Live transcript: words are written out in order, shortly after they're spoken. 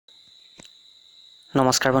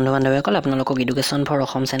নমস্কাৰ বন্ধু বান্ধৱীসকল আপোনালোকক এডুকেশ্যন ফৰ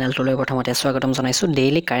অসম চেনেলটোলৈ প্ৰথমতে স্বাগতম জনাইছোঁ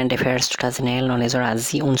ডেইলি কাৰেণ্ট এফেয়াৰ্ছ তথা জেনেৰেল নলেজৰ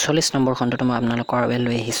আজি 39 নম্বৰ খণ্ডটো মই আপোনালোকৰ বাবে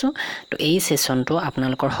লৈ আহিছোঁ তো এই সেশনটো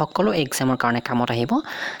আপোনালোকৰ সকলো এক্সামৰ কাৰণে কামত আহিব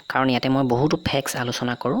কাৰণ ইয়াতে মই বহুতো ফেক্টছ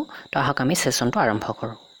আলোচনা কৰোঁ তো আহক আমি সেশনটো আৰম্ভ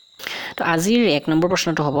কৰোঁ তো আজিৰ 1 নম্বৰ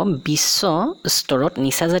প্ৰশ্নটো হ'ব বিশ্ব স্তৰত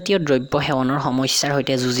নিচাজাতীয় দ্ৰব্য সেৱনৰ সমস্যাৰ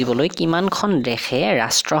সৈতে যুঁজিবলৈ কিমানখন দেশে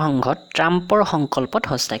ৰাষ্ট্ৰসংঘত ট্ৰাম্পৰ সংকল্পত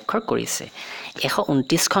হস্তাক্ষৰ কৰিছে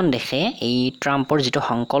 129খন দেশে এই ট্ৰাম্পৰ যেটো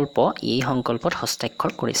সংকল্প এই সংকল্পত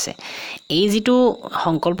হস্তাক্ষৰ কৰিছে এই যেটো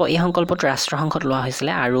সংকল্প এই সংকল্পটো ৰাষ্ট্ৰসংঘত লোৱা হৈছিল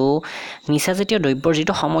আৰু নিচাজাতীয় দ্ৰব্যৰ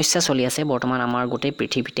যেটো সমস্যা চলি আছে বৰ্তমান আমাৰ গোটেই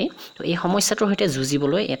পৃথিৱীতে তো এই সমস্যাটোৰ সৈতে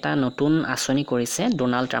যুঁজিবলৈ এটা নতুন আঁচনি কৰিছে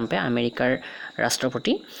ডোনাল্ড ট্ৰাম্পে আমেৰিকাৰ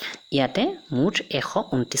ৰাষ্ট্ৰপতি ইয়াতে মুঠ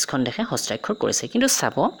 129খন দেশে হস্তাক্ষৰ কৰিছে কিন্তু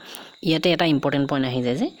চাব ইয়াতে এটা ইম্পৰ্টেন্ট পইণ্ট আহি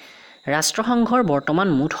যায় যে ৰাষ্ট্ৰসংঘৰ বৰ্তমান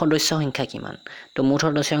মুঠ সদস্য সংখ্যা কিমান তো মুঠ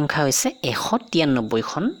সদস্য সংখ্যা হৈছে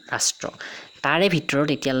 193খন ৰাষ্ট্ৰ তাৰে ভিতৰত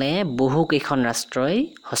এতিয়ালে বহু কেইখন ৰাষ্ট্ৰই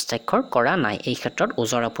হস্তাক্ষৰ কৰা নাই এই ক্ষেত্ৰত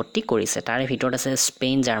ওজৰ আপত্তি কৰিছে তাৰে ভিতৰত আছে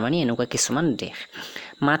স্পেইন জাৰ্মানী এনেকুৱা কিছুমান দেশ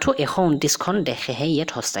মাথো 129খন দেশেহে ইয়াত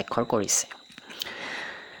হস্তাক্ষৰ কৰিছে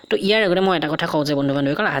তো ইয়াৰ আগতে মই এটা কথা কওঁ যে বন্ধু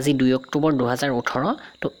বান্ধৱীসকল আজি 2 অক্টোবৰ 2018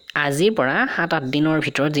 তো আজিৰ পৰা 7-8 দিনৰ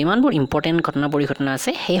ভিতৰত যিমানবোৰ ইম্পৰ্টেন্ট ঘটনা পৰিঘটনা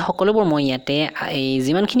আছে সেই সকলোবোৰ মই ইয়াতে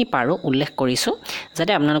যিমানখিনি পাৰো উল্লেখ কৰিছো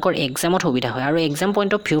যাতে আপোনালোকৰ এক্সামত সুবিধা হয় আৰু এক্সাম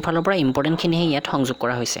পইণ্ট অফ ভিউ ফালৰ পৰা ইম্পৰ্টেন্টখিনিহে ইয়াত সংযোগ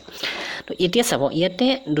কৰা হৈছে তো এতিয়া চাব ইয়াতে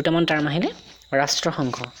দুটামান টাৰ্ম আহিলে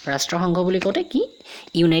ৰাষ্ট্ৰসংঘ বুলি কওঁতে কি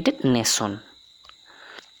ইউনাইটেড নেশ্যন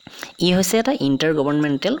ই হৈছে এটা ইণ্টাৰ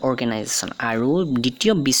গভৰ্ণমেণ্টেল অৰ্গেনাইজেশ্যন আৰু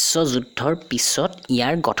দ্বিতীয় বিশ্ব যুদ্ধৰ পিছত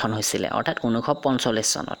ইয়াৰ গঠন হৈছিল অৰ্থাৎ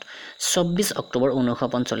 1945 চনত 24 অক্টোবৰ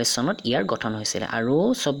 1945 চনত ইয়াৰ গঠন হৈছিল আৰু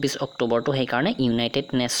 24 অক্টোবৰটো সেই কাৰণে ইউনাইটেড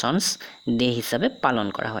নেশ্যনছ ডে হিচাপে পালন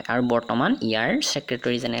কৰা হয় আৰু বৰ্তমান ইয়াৰ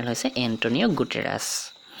সেক্ৰেটাৰী জেনেৰেল হৈছে এন্টনিও গুটেৰাছ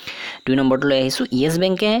 2 নম্বৰটো লৈ আহিছো ইয়েছ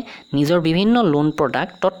বেংকে নিজৰ বিভিন্ন লোন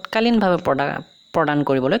প্ৰডাক্ট তৎকালীনভাৱে প্ৰদান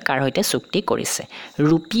কৰিবলৈ কাৰ হৈতে চুক্তি কৰিছে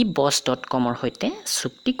rupeeboss.com ৰ হৈতে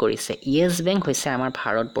চুক্তি কৰিছে ইয়েছ বেংক হৈছে আমাৰ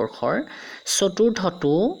ভাৰতবৰ্ষৰ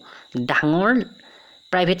চতুৰ্থটো ডাঙৰ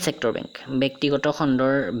প্ৰাইভেট সেক্টৰ বেংক ব্যক্তিগত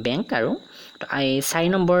খণ্ডৰ বেংক আৰু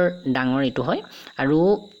 4 নম্বৰ ডাঙৰ এটো হয় আৰু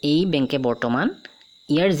এই বেংকে বৰ্তমান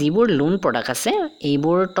ইয়াৰ যিবোৰ লোন প্ৰডাক্ট আছে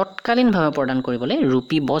এইবোৰ তৎকালীনভাৱে প্ৰদান কৰিবলৈ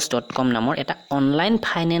rupeeboss.com নামৰ এটা অনলাইন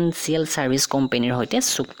ফাইনেন্সিয়েল সাৰ্ভিস কোম্পানীৰ হৈতে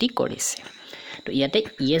চুক্তি কৰিছে তো ইয়াতে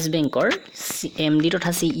ইয়েছ বেংকৰ এমডি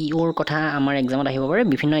তথা সিইওৰ কথা আমাৰ এক্সামত আহিব পাৰে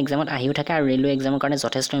বিভিন্ন এক্সামত আহিও থাকে আৰু ৰেলৱে এক্সামৰ কাৰণে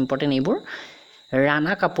যথেষ্ট ইম্পৰ্টেন্ট এইবোৰ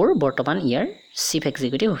ৰাণা কাপুৰ বৰ্তমান ইয়াৰ চিফ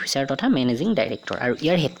এক্সিকিউটিভ অফিচাৰ তথা মেনেজিং ডাইৰেক্টৰ আৰু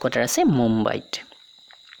ইয়াৰ হেডকোৱাৰ্টাৰ আছে মুম্বাইত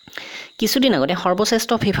কিছুদিন আগতে সৰ্বশ্ৰেষ্ঠ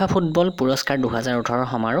ফিফা ফুটবল পুৰস্কাৰ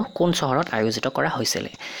 2018 সমাৰোহ কোন চহৰত আয়োজিত কৰা হৈছিল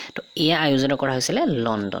তো এয়া আয়োজিত কৰা হৈছিল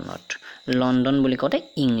লণ্ডনত লণ্ডন বুলি কওঁতে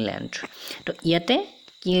ইংলেণ্ড তো ইয়াতে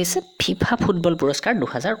কি হৈছে ফিফা ফুটবল পুৰস্কাৰ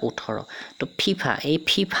 2018 তো ফিফা এই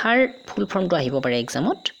ফিফাৰ ফুল ফৰ্মটো আহিব পাৰে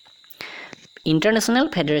এক্সামত international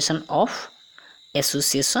federation of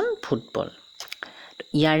association football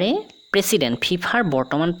ইয়াৰে প্ৰেসিডেন্ট ফিফাৰ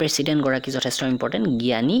বৰ্তমান প্ৰেসিডেন্ট গৰাকী যথেষ্ট ইম্পৰ্টেন্ট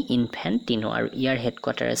গিয়ানি ইনফেন্টিনো আৰু ইয়াৰ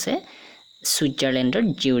হেডকোৱাৰ্টাৰ আছে সুইজাৰলেণ্ডৰ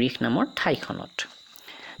জিউৰিখ নামৰ ঠাইখনত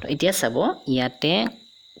তো এতিয়া চাব ইয়াতে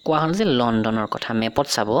কোৱা হ'ল যে লণ্ডনৰ কথা মেপত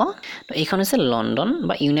চাব তো এইখন হৈছে লণ্ডন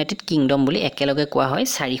বা ইউনাইটেড কিংডম বুলি একেলগে কোৱা হয়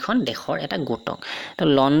চাৰিখন দেশৰ এটা গোটক তো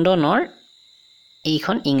লণ্ডনৰ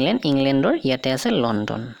এইখন ইংলেণ্ডৰ ইয়াতে আছে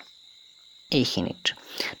লণ্ডন এইখিনিত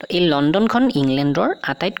তো এই লণ্ডনখন ইংলেণ্ডৰ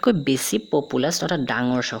আটাইতকৈ বেছি পপুলাছ তথা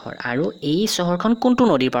ডাঙৰ চহৰ আৰু এই চহৰখন কোনটো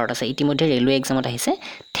নদীৰ পাৰত আছে ইতিমধ্যে ৰেলৱে এক্সামত আহিছে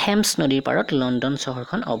থেমছ নদীৰ পাৰত লণ্ডন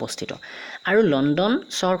চহৰখন অৱস্থিত আৰু লণ্ডন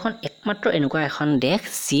চহৰখন একমাত্ৰ এনেকুৱা এখন দেশ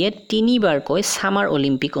যিয়ে 3বাৰকৈ সামাৰ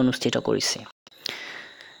অলিম্পিক অনুষ্ঠিত কৰিছে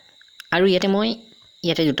আৰু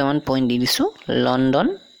ইয়াতে দুটামান পইণ্ট দি দিছো লণ্ডন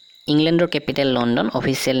ইংলেণ্ডৰ capital London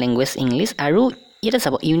official language English আৰু ইয়াতে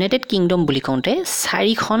চাব ইউনাইটেড কিংডম বুলি কওঁতে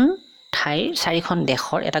চাৰিখন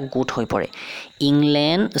দেশৰ এটা গোট হৈ পৰে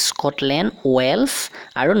ইংলেণ্ড স্কটলেণ্ড ৱেলছ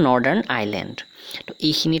আৰু নৰ্দাৰ্ণ আইলেণ্ড তো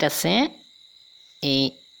এইখিনিত আছে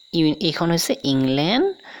এইখন হৈছে ইংলেণ্ড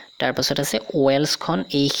তাৰ পাছত আছে ৱেলছখন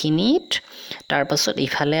এইখিনিত তাৰ পাছত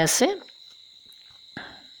ইফালে আছে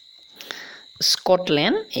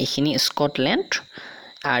স্কটলেণ্ড এইখিনি স্কটলেণ্ড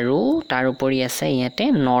আৰু তাৰ উপৰি আছে ইয়াতে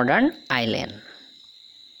নৰ্দাৰ্ণ আইলেণ্ড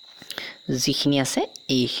যিখিনি আছে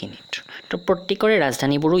এইখিনিত তো প্ৰত্যেকৰে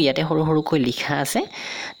ৰাজধানীবোৰো ইয়াতে সৰু সৰুকৈ লিখা আছে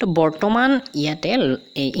তো বৰ্তমান ইয়াতে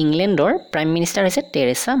ইংলেণ্ডৰ প্ৰাইম মিনিষ্টাৰ হৈছে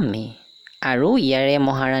টেৰেছা মে আৰু ইয়াৰে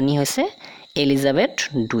মহাৰাণী হৈছে এলিজাবেথ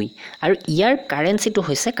 2 আৰু ইয়াৰ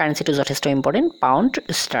কাৰেন্সিটো যথেষ্ট ইম্পৰ্টেন্ট পাউণ্ড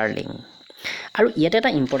ষ্টাৰ্লিং আৰু ইয়াতে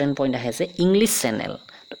এটা ইম্পৰ্টেন্ট পইণ্ট আহে যে ইংলিছ চেনেল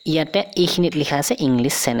ইয়াতে এইখিনিত লিখা আছে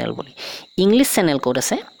ইংলিছ চেনেল বুলি ইংলিছ চেনেল ক'ত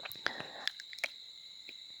আছে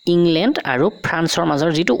ইংলেণ্ড আৰু ফ্ৰান্সৰ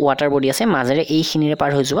মাজৰ যিটো ৱাটাৰ বডি আছে মাজেৰে এইখিনিৰে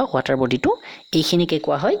পাৰ হৈ যোৱা ৱাটাৰ বডিটো এইখিনিকে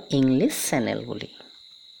কোৱা হয় ইংলিছ চেনেল বুলি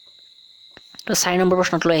তো 4 নম্বৰ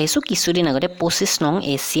প্ৰশ্নত লৈ আহিছো কিছুদিন আগতে 25 নং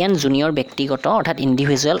এছিয়ান জুনিয়ৰ ব্যক্তিগত অৰ্থাৎ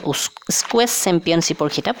ইন্ডিভিজুৱেল স্কোৱাছ চেম্পিয়নশ্বিপৰ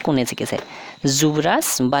খিতাপ কোনে জিকিছে যুৱৰাজ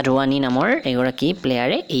বাধৱানী নামৰ এগৰাকী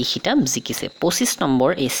প্লেয়াৰে এই খিতাপ জিকিছে 25 নম্বৰ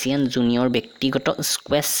এছিয়ান জুনিয়ৰ ব্যক্তিগত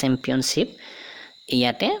স্কোৱাছ চেম্পিয়নশ্বিপ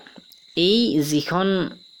ইয়াতে এই যিখন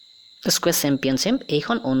স্কোৱাছ চেম্পিয়নশ্বিপ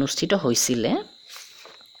এইখন অনুষ্ঠিত হৈছিল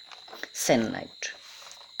চেন্নাইত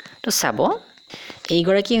তো চাব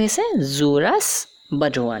এইগৰাকী হৈছে যুৱৰাজ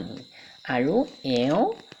বাধৱানী আৰু এও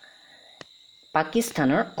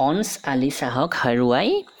পাকিস্তানৰ অনছ আলী শাহক হৰুৱাই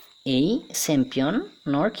এই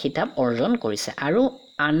চেম্পিয়নৰ খিতাপ অৰ্জন কৰিছে আৰু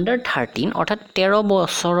আণ্ডাৰ 13 অৰ্থাৎ 13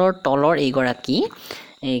 বছৰৰ তলৰ এইগৰাকী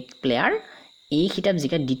এই প্লেয়াৰ এই খিতাপ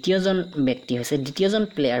জিকা দ্বিতীয়জন ব্যক্তি হৈছে দ্বিতীয়জন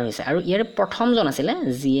প্লেয়াৰ হৈছে আৰু ইয়াৰ প্ৰথমজন আছিল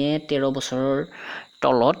যিয়ে 13 বছৰৰ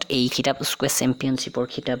তলত এই খিতাপ স্কোৱাছ চেম্পিয়নশ্বিপৰ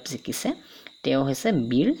খিতাপ জিকিছে তেওঁ হৈছে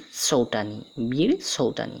বীৰ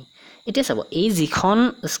চৌতানী এতিয়া চাব এই যিখন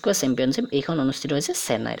স্কোৱাছ চেম্পিয়নশ্বিপ এইখন অনুষ্ঠিত হৈছে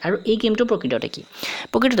চেন্নাইত আৰু এই গেমটো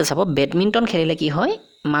প্ৰকৃততে চাব বেডমিণ্টন খেলিলে কি হয়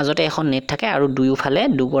মাজতে এখন নেট থাকে আৰু দুয়োফালে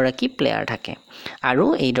দুগৰাকী প্লেয়াৰ থাকে আৰু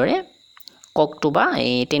এইদৰে ককটো বা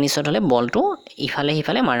এই টেনিছত হ'লে বলটো ইফালে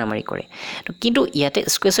সিফালে মাৰামাৰি কৰে কিন্তু ইয়াতে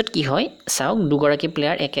স্কোৱাছত কি হয় চাওক দুগৰাকী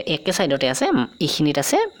প্লেয়াৰ একে সাইডতে আছে এইখিনিত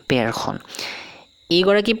আছে বেৰখন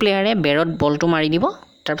এইগৰাকী প্লেয়াৰে বেৰত বলটো মাৰি দিব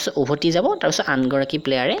তাৰপিছত উভতি যাব তাৰপিছত আনগৰাকী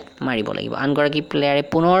প্লেয়াৰে মাৰিব লাগিব আনগৰাকী প্লেয়াৰে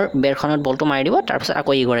পুনৰ বেৰখনত বলটো মাৰি দিব তাৰপিছত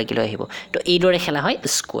আকৌ এইগৰাকী লৈ আহিব তো এইদৰে খেলা হয়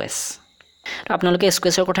স্কোৱাছ তো আপোনালোকে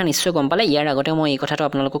স্কোৱাছৰ কথা নিশ্চয় গম পালে ইয়াৰ আগতে মই এই কথাটো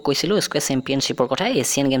আপোনালোকক কৈছিলোঁ স্কোৱাছ চেম্পিয়নশ্বিপৰ কথা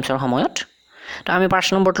এছিয়ান গেমছৰ সময়ত তো আমি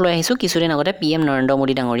 5 নম্বৰটো লৈ আহিছোঁ কিছুদিন আগতে PM নৰেন্দ্ৰ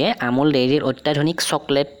মোদী ডাঙৰীয়াই আমুল ডেইৰীৰ অত্যাধুনিক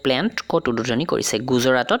চকলেট প্লেণ্ট ক'ত উদ্বোধনী কৰিছে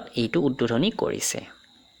গুজৰাটত এইটো উদ্বোধনী কৰিছে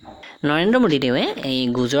নৰেন্দ্ৰ মোদীদেৱে এই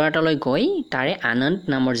গুজৰাটলৈ গৈ তাৰে আনন্দ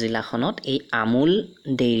নামৰ জিলাখনত এই আমুল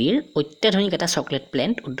ডেইৰীৰ অত্যাধুনিক এটা চকলেট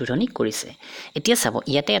প্লেণ্ট উদ্বোধনী কৰিছে এতিয়া চাব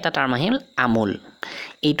ইয়াতে এটা টাৰ্ম আহিল আমুল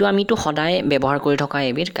এইটো আমিতো সদায় ব্যৱহাৰ কৰি থকা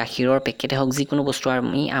এবিধ গাখীৰৰ পেকেটে হওক যিকোনো বস্তু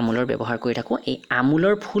আমি আমুলৰ ব্যৱহাৰ কৰি থাকোঁ এই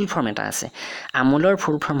আমুলৰ ফুল ফৰ্ম এটা আছে আমুলৰ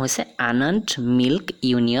ফুল ফৰ্ম হৈছে আনন্দ মিল্ক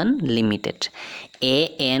ইউনিয়ন লিমিটেড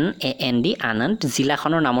ANAND আনন্দ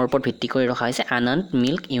জিলাখনৰ নামৰ ওপৰত ভিত্তি কৰি ৰখা হৈছে আনন্দ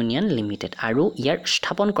মিল্ক ইউনিয়ন লিমিটেড আৰু ইয়াৰ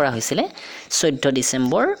স্থাপন কৰা হৈছিল 14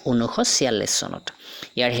 ডিচেম্বৰ 1946 চনত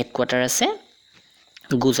ইয়াৰ হেডকোৱাৰ্টাৰ আছে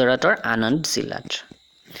গুজৰাটৰ আনন্দ জিলাত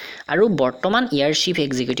আৰু বৰ্তমান ইয়াৰ চিফ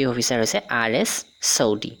এক্সিকিউটিভ অফিচাৰ হৈছে RS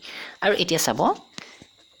চৌধুৰী আৰু এতিয়া চাব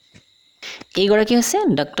এইগৰাকী হৈছে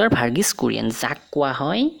ডক্টৰ ভাৰ্গিছ কুৰিয়েন যাক কোৱা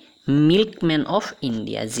হয় মিল্কমেন অফ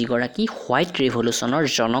ইণ্ডিয়া যিগৰাকী হোৱাইট ৰিভলিউচনৰ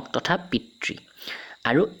জনক তথা পিতৃ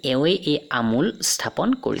আৰু এওঁই এই আমুল স্থাপন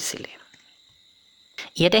কৰিছিলে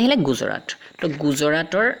ইয়াতে আহিলে গুজৰাট তো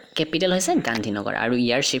গুজৰাটৰ কেপিটেল হৈছে গান্ধীনগৰ আৰু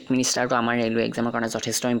ইয়াৰ চিফ মিনিষ্টাৰটো আমাৰ ৰেলৱে এক্সামৰ কাৰণে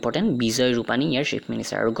যথেষ্ট ইম্পৰ্টেণ্ট বিজয় ৰূপানী ইয়াৰ চিফ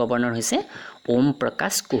মিনিষ্টাৰ আৰু গভৰ্ণৰ হৈছে ওম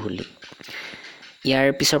প্ৰকাশ কোহলি ইয়াৰ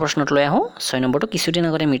পিছৰ প্ৰশ্নত লৈ আহোঁ 6 নম্বৰটো কিছুদিন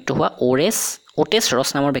আগতে মৃত্যু হোৱা ওটেছ ৰছ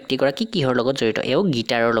নামৰ ব্যক্তিগৰাকী কিহৰ লগত জড়িত এও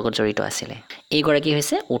গিটাৰৰ লগত জড়িত আছিলে এইগৰাকী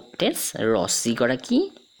হৈছে ওটেছ ৰছ যিগৰাকী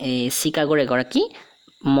চিকাগোৰ এগৰাকী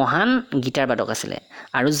মহান গিটাৰ বাদক আছিলে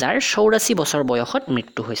আৰু যাৰ 84 বছৰ বয়সত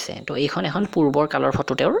মৃত্যু হৈছে তো এইখন এখন পূৰ্বৰ কালৰ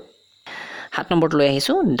ফটো তেওঁৰ 7 নম্বৰটো লৈ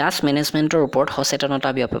আহিছোঁ ডাছ মেনেজমেণ্টৰ ওপৰত সচেতনতা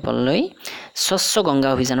বিয়পাবলৈ স্বচ্ছ গংগা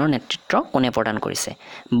অভিযানৰ নেতৃত্ব কোনে প্ৰদান কৰিছে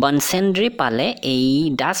বনচেন্দ্ৰী পালে এই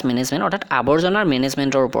ডাছ মেনেজমেণ্ট অৰ্থাৎ আৱৰ্জনাৰ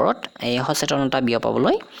মেনেজমেণ্টৰ ওপৰত এই সচেতনতা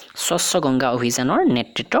বিয়পাবলৈ স্বচ্ছ গংগা অভিযানৰ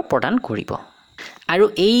নেতৃত্ব প্ৰদান কৰিব আৰু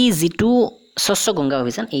এই যিটো স্বচ্ছ গংগা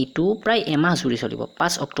অভিযান এইটো প্ৰায় এমাহ জুৰি চলিব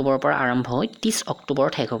 5 অক্টোবৰৰ পৰা আৰম্ভ হৈ 30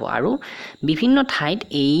 অক্টোবৰত শেষ হ'ব আৰু বিভিন্ন ঠাইত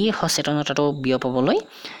এই সচেতনতাটো বিয়পাবলৈ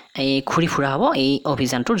এই ঘূৰি ফুৰা হ'ব এই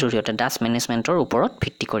অভিযানটোৰ জৰিয়তে ডাছ মেনেজমেণ্টৰ ওপৰত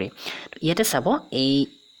ভিত্তি কৰি ইয়াতে চাব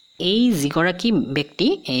এই যিগৰাকী ব্যক্তি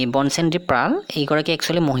এই বনচেন্দ্ৰী পাল এইগৰাকী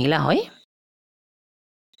একচুৱেলি মহিলা হয়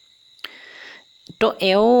তো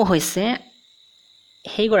এও হৈছে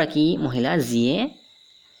সেইগৰাকী মহিলা যিয়ে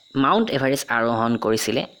মাউণ্ট এভাৰেষ্ট আৰোহণ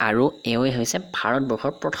কৰিছিলে আৰু এওঁই হৈছে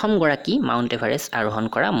ভাৰতবৰ্ষৰ প্ৰথমগৰাকী মাউণ্ট এভাৰেষ্ট আৰোহণ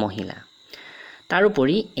কৰা মহিলা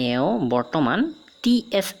তাৰোপৰি এওঁ বৰ্তমান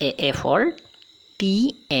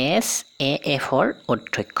TSAFৰ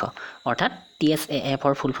অধ্যক্ষ অৰ্থাৎ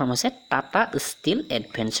TSAFৰ ফুল ফৰ্ম হৈছে টাটা ষ্টীল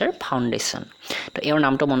এডভেঞ্চাৰ ফাউণ্ডেশ্যন তো এওঁৰ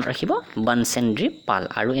নামটো মনত ৰাখিব বনচেন্দ্ৰী পাল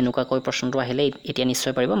আৰু এনেকুৱাকৈ প্ৰশ্নটো আহিলে এতিয়া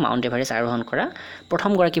নিশ্চয় পাৰিব মাউণ্ট এভাৰেষ্ট আৰোহণ কৰা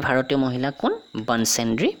প্ৰথমগৰাকী ভাৰতীয় মহিলা কোন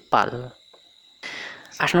বনচেন্দ্ৰী পাল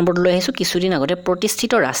 8 নম্বৰটো লৈ আহিছোঁ কিছুদিন আগতে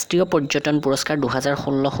প্ৰতিষ্ঠিত ৰাষ্ট্ৰীয় পৰ্যটন পুৰস্কাৰ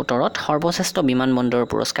 2016-17ত সৰ্বশ্ৰেষ্ঠ বিমানবন্দৰৰ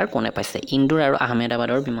পুৰস্কাৰ কোনে পাইছে ইন্দোৰ আৰু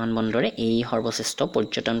আহমেদাবাদৰ বিমানবন্দৰে এই সৰ্বশ্ৰেষ্ঠ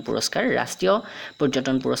পৰ্যটন পুৰস্কাৰ ৰাষ্ট্ৰীয়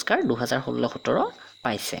পৰ্যটন পুৰস্কাৰ 2016-17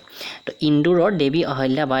 পাইছে তো ইন্দোৰৰ দেৱী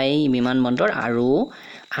অহল্যাবাই বিমানবন্দৰ আৰু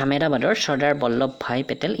আহমেদাবাদৰ চৰ্দাৰ বল্লভ ভাই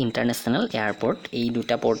পেটেল ইণ্টাৰনেশ্যনেল এয়াৰপৰ্ট এই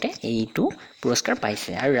দুটা পোৰ্টে এইটো পুৰস্কাৰ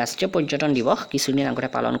পাইছে আৰু ৰাষ্ট্ৰীয় পৰ্যটন দিৱস কিছুদিন আগতে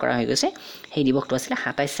পালন কৰা হৈ গৈছে সেই দিৱসটো আছিল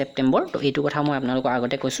 27 ছেপ্টেম্বৰ তো এইটো কথা মই আপোনালোকক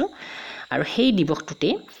আগতে কৈছোঁ আৰু সেই দিৱসটোতে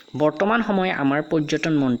বৰ্তমান সময়ে আমাৰ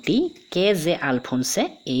পৰ্যটন মন্ত্ৰী কে.জে. আলফোনছে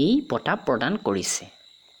এই বঁটা প্ৰদান কৰিছে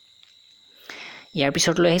ইয়াৰ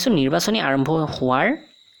পিছত লৈ আহিছোঁ নিৰ্বাচনী আৰম্ভ হোৱাৰ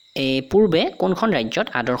পূৰ্বে কোনখন ৰাজ্যত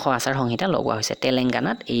আদৰ্শ আচাৰ সংহিতা লগোৱা হৈছে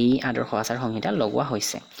তেলেংগানাত এই আদৰ্শ আচাৰ সংহিতা লগোৱা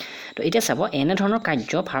হৈছে তো এতিয়া চাব এনে ধৰণৰ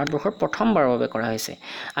কাৰ্য ভাৰতবৰ্ষৰ প্ৰথমবাৰৰ বাবে কৰা হৈছে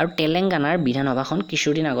আৰু তেলেংগানাৰ বিধানসভাখন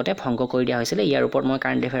কিছুদিন আগতে ভংগ কৰি দিয়া হৈছিল ইয়াৰ ওপৰত মই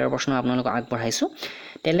কাৰেণ্ট এফেয়াৰৰ প্ৰশ্ন আপোনালোকক আগবঢ়াইছোঁ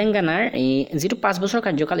তেলেংগানাৰ এই যিটো 5 বছৰ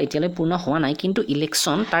কাৰ্যকাল এতিয়ালৈ পূৰ্ণ হোৱা নাই কিন্তু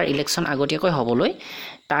তাৰ ইলেকশ্যন আগতীয়াকৈ হ'বলৈ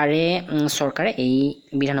তাৰে চৰকাৰে এই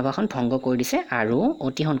বিধানসভাখন ভংগ কৰি দিছে আৰু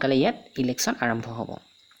অতি সোনকালে ইয়াত ইলেকশ্যন আৰম্ভ হ'ব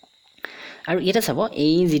আৰু ইয়াতে চাব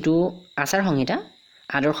এই যিটো আচাৰ সংহিতা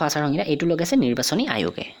আদৰ্শ আচাৰ সংহিতা এইটো লগাইছে নিৰ্বাচনী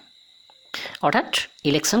আয়োগে অৰ্থাৎ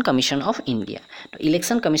ইলেকশ্যন কমিশ্যন অফ ইণ্ডিয়া তো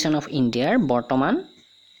ইলেকশ্যন কমিশ্যন অফ ইণ্ডিয়াৰ বৰ্তমান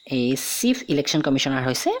এই চিফ ইলেকশ্যন কমিশ্যনাৰ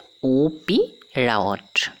হৈছে O.P.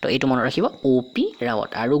 ৰাৱত তো এইটো মনত ৰাখিব O.P. ৰাৱত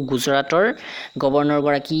আৰু গুজৰাটৰ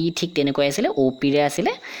গভৰ্ণৰগৰাকী ঠিক তেনেকৈ আছিলে O.P. ৰে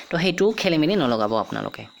আছিলে তো সেইটো খেলিমেলি নলগাব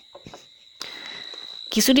আপোনালোকে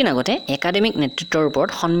কিছুদিন আগতে একাডেমিক নেতৃত্বৰ ওপৰত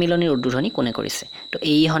সন্মিলনীৰ উদ্বোধনী কোনে কৰিছে তো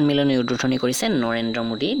এই সন্মিলনীৰ উদ্বোধনী কৰিছে নৰেন্দ্ৰ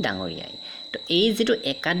মোদী ডাঙৰীয়াই তো এই যিটো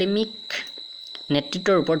একাডেমিক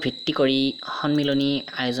নেতৃত্বৰ ওপৰত ভিত্তি কৰি সন্মিলনী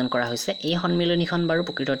আয়োজন কৰা হৈছে এই সন্মিলনীখন বাৰু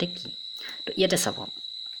প্ৰকৃততে কি তো ইয়াতে চাব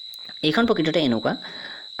এইখন প্ৰকৃততে এনেকুৱা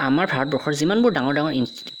আমাৰ ভাৰতবৰ্ষৰ যিমানবোৰ ডাঙৰ ডাঙৰ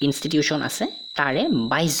ইনষ্টিটিউশ্যন আছে তাৰে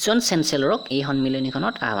 22 জন চেঞ্চেলৰক এই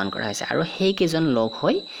সন্মিলনীখনত আহ্বান কৰা হৈছে আৰু সেইকেইজন লগ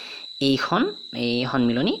হৈ এই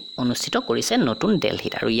সন্মিলনী অনুষ্ঠিত কৰিছে নতুন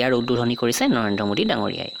দিল্লীত আৰু ইয়াৰ উদ্বোধনী কৰিছে নৰেন্দ্ৰ মোদী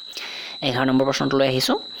ডাঙৰীয়াই 11 নম্বৰ প্ৰশ্নটোলৈ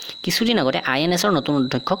আহিছোঁ কিছুদিন আগতে INSৰ নতুন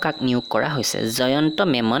অধ্যক্ষ কাক নিয়োগ কৰা হৈছে জয়ন্ত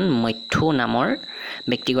মেমন মৈথু নামৰ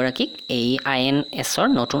ব্যক্তিগৰাকীক এই INSৰ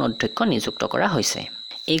নতুন অধ্যক্ষ নিযুক্ত কৰা হৈছে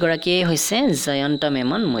এইগৰাকীয়ে হৈছে জয়ন্ত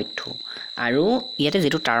মেমন মৈথু আৰু ইয়াতে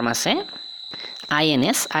যেটো টাৰ্ম আছে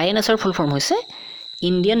INSৰ ফুল ফৰ্ম হৈছে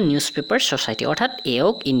ইণ্ডিয়ান নিউজ পেপাৰ সোসাইটি অৰ্থাৎ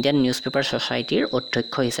এওক ইণ্ডিয়ান নিউজ পেপাৰ সোসাইটিৰ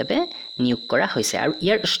অধ্যক্ষ হিচাপে নিয়োগ কৰা হৈছে আৰু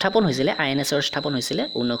ইয়াৰ স্থাপন হৈছিল INSৰ স্থাপন হৈছিল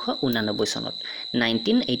 1989 চনত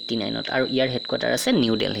 1989ত আৰু ইয়াৰ হেডকোৱাৰ্টাৰ আছে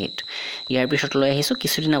নিউ দিল্লীত ইয়াৰ পিছত লৈ আহিছোঁ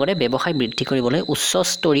কিছুদিন আগতে ব্যৱসায় বৃদ্ধি কৰিবলৈ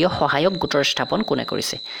উচ্চস্তৰীয় সহায়ক গোটৰ স্থাপন কোনে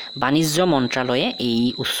কৰিছে বাণিজ্য মন্ত্ৰালয়ে এই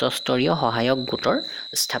উচ্চস্তৰীয় সহায়ক গোটৰ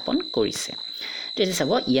স্থাপন কৰিছে তেতিয়া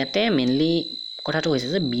চাব ইয়াতে মেইনলি কথাটো হৈছে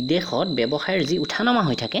যে বিদেশত ব্যৱসায়ৰ যি উঠানমা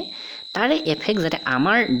হৈ থাকে তাৰে এফেক্ট যাতে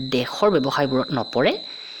আমাৰ দেশৰ ব্যৱসায়বোৰত নপৰে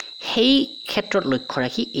সেই ক্ষেত্ৰত লক্ষ্য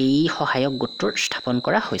ৰাখি এই সহায়ক গোটৰ স্থাপন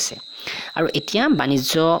কৰা হৈছে আৰু এতিয়া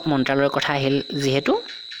বাণিজ্য মন্ত্ৰালয়ৰ কথা আহিল যেহেতু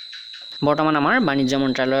বৰ্তমান আমাৰ বাণিজ্য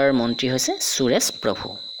মন্ত্ৰালয়ৰ মন্ত্ৰী হৈছে সুৰেশ প্ৰভু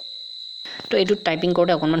তো এইটো টাইপিং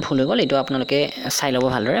কৰোঁতে অকণমান ভুল হৈ গ'ল এইটো আপোনালোকে চাই ল'ব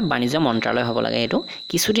ভালদৰে বাণিজ্য মন্ত্ৰালয় হ'ব লাগে এইটো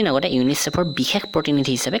কিছুদিন আগতে ইউনিচেফৰ বিশেষ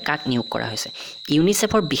প্ৰতিনিধি হিচাপে কাক নিয়োগ কৰা হৈছে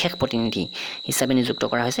ইউনিচেফৰ বিশেষ প্ৰতিনিধি হিচাপে নিযুক্ত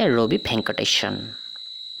কৰা হৈছে ৰবি ভেংকটেশ্বন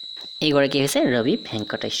এইগৰাকী হৈছে ৰবি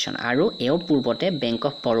ভেংকটেশ্বন আৰু এও পূৰ্বতে বেংক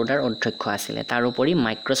অফ বৰোদাৰ অধ্যক্ষ আছিলে তাৰোপৰি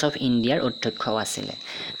মাইক্ৰ'ছফ্ট ইণ্ডিয়াৰ অধ্যক্ষও আছিলে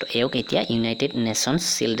তো এওক এতিয়া ইউনাইটেড নেশ্যনছ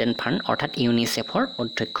চিলড্ৰেন ফাণ্ড অৰ্থাৎ ইউনিচেফৰ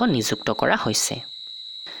অধ্যক্ষ নিযুক্ত কৰা হৈছে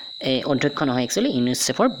অধ্যক্ষ নহয় একচুৱেলি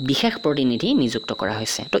ইউনিচেফৰ বিশেষ প্ৰতিনিধি নিযুক্ত কৰা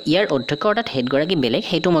হৈছে তো ইয়াৰ অধ্যক্ষ অৰ্থাৎ হেডগৰাকী বেলেগ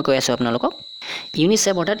সেইটো মই কৈ আছোঁ আপোনালোকক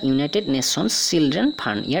ইউনিচেফ অৰ্থাৎ ইউনাইটেড নেশ্যনছ চিলড্ৰেন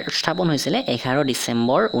ফাণ্ড ইয়াৰ স্থাপন হৈছিলে 11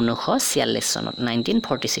 ডিচেম্বৰ 1946 চনত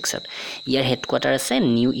 1946ত ইয়াৰ হেডকোৱাৰ্টাৰ আছে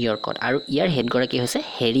নিউ ইয়ৰ্কত আৰু ইয়াৰ হেডগৰাকী হৈছে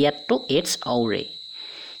হেৰিয়াট্টো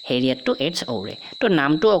এইটছ ঔৰে তো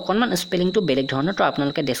নামটো অকণমান স্পেলিংটো বেলেগ ধৰণৰ তো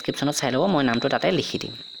আপোনালোকে ডেছক্ৰিপশ্যনত চাই ল'ব মই নামটো তাতে লিখি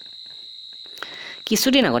দিম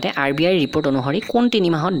কিছুদিন আগতে RBIৰ ৰিপৰ্ট অনুসৰি কোন 3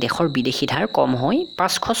 মাহত দেশৰ বিদেশী ধাৰ কম হৈ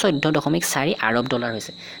 514.4 আৰব ডলাৰ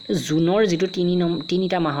হৈছে জুনৰ যিটো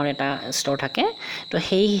 3টা মাহৰ এটা স্তৰ থাকে তো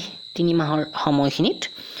সেই 3 মাহৰ সময়খিনিত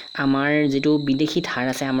আমাৰ যিটো বিদেশী ধাৰ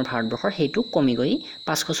আছে আমাৰ ভাৰতবৰ্ষৰ সেইটো কমি গৈ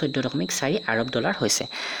 514.4 আৰব ডলাৰ হৈছে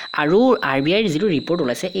আৰু RBIৰ যিটো ৰিপৰ্ট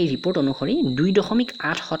ওলাইছে এই ৰিপৰ্ট অনুসৰি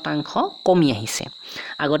 2.8% কমি আহিছে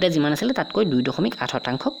আগতে যিমান আছিল তাতকৈ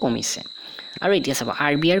 2.8% কমিছে আৰু এতিয়া চাব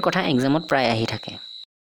RBIৰ কথা এক্সামত প্ৰায় আহি থাকে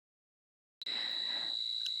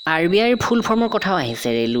RBIৰ ফুল ফৰ্মৰ কথাও আহিছে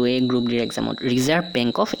ৰেলৱে গ্ৰুপ ডিৰ এক্সামত reserve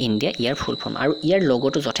bank of India year full form আৰু ইয়াৰ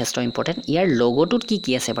লগোটো যথেষ্ট ইম্পৰ্টেণ্ট ইয়াৰ লগোটোত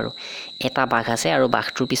কি আছে বাৰু এটা বাঘ আছে আৰু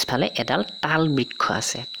বাঘটোৰ পিছফালে এডাল তাল বৃক্ষ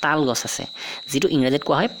আছে তাল গছ আছে যিটো ইংৰাজীত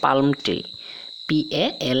কোৱা হয় palm tree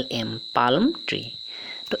PALM palm tree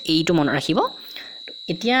তো এইটো মনত ৰাখিব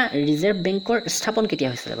এতিয়া ৰিজাৰ্ভ বেংকৰ স্থাপন কেতিয়া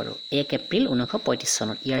হৈছিল বাৰু 1 এপ্ৰিল 1935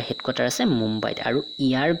 চনত ইয়াৰ হেডকোৱাৰ্টাৰ আছে মুম্বাইত আৰু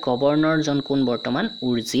ইয়াৰ গভৰ্ণৰজন কোন বৰ্তমান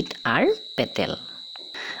উৰ্জিত R পেটেল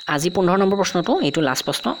আজি 15 নম্বৰ প্ৰশ্নটো এইটো লাষ্ট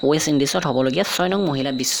প্ৰশ্ন ৱেষ্ট ইণ্ডিজত হ'বলগীয়া 6 নং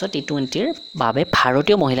মহিলা বিশ্ব টি20ৰ বাবে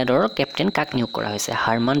ভাৰতীয় মহিলা দলৰ কেপ্টেইন কাক নিয়োগ কৰা হৈছে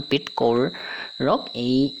হৰমনপ্ৰীত কৌৰক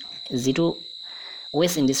এই যিটো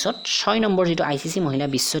ৱেষ্ট ইণ্ডিজত 6 নম্বৰ যিটো ICC মহিলা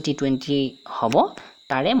বিশ্ব টি20 হ'ব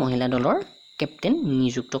তাৰে মহিলা দলৰ কেপ্টেইন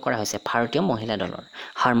নিযুক্ত কৰা হৈছে ভাৰতীয় মহিলা দলৰ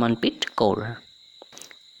হৰমনপ্ৰীত কৌৰ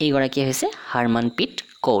এইগৰাকী হৈছে হৰমনপ্ৰীত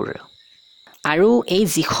কৌৰ আৰু এই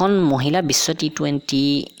যিখন মহিলা বিশ্ব টি20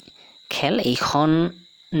 খেল এইখন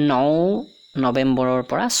 9 নৱেম্বৰৰ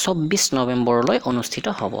পৰা 24 নৱেম্বৰলৈ অনুষ্ঠিত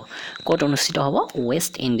হ'ব ক'ত অনুষ্ঠিত হ'ব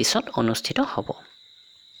ৱেষ্ট ইণ্ডিজত অনুষ্ঠিত হ'ব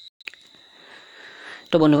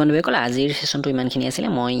তো বন্ধু-বান্ধৱীসকল আজিৰ সেশনটো ইমানখিনি আছিল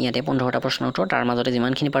মই ইয়াতে 15টা প্ৰশ্নৰ উত্তৰ তাৰ মাজতে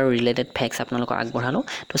যিমানখিনি পাৰো ৰিলেটেড ফ্যাক্টছ আপোনালোকক আগবঢ়ালো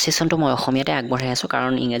তো সেশনটো মই অসমীয়াতে আগবঢ়াই আছো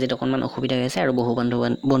কাৰণ ইংৰাজীত অকণমান অসুবিধা হৈ আছে আৰু বহু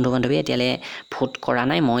বন্ধু-বান্ধৱী এতিয়ালে ভোট কৰা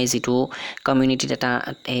নাই মই যিটো কমিউনিটিত এটা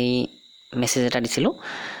এই মেছেজ এটা দিছিলো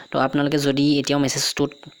তো আপোনালোকে যদি এতিয়াও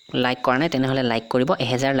মেছেজটোত লাইক কৰা নাই তেনেহলে লাইক কৰিব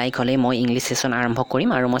 1000 লাইক হলে মই ইংলিশ সেশন আৰম্ভ কৰিম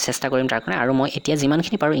আৰু মই চেষ্টা কৰিম তাৰ কাৰণে আৰু মই এতিয়া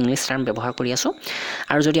যিমানখিনি পাৰো ইংলিশ টাৰ্ম ব্যৱহাৰ কৰি আছো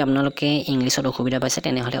আৰু যদি আপোনালোকে ইংলিশত অসুবিধা পাইছে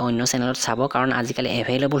তেনেহলে অন্য চেনেলত চাব কাৰণ আজিকালি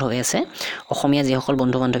এভেইলেবল হৈ আছে অসমীয়া যিসকল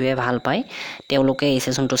বন্ধু-বান্ধৱীয়ে ভাল পায় তেওঁলোকে এই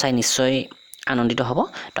সেশনটো চাই নিশ্চয় আনন্দিত হ'ব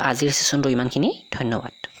তো আজিৰ সেশনটো ইমানখিনি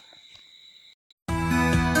ধন্যবাদ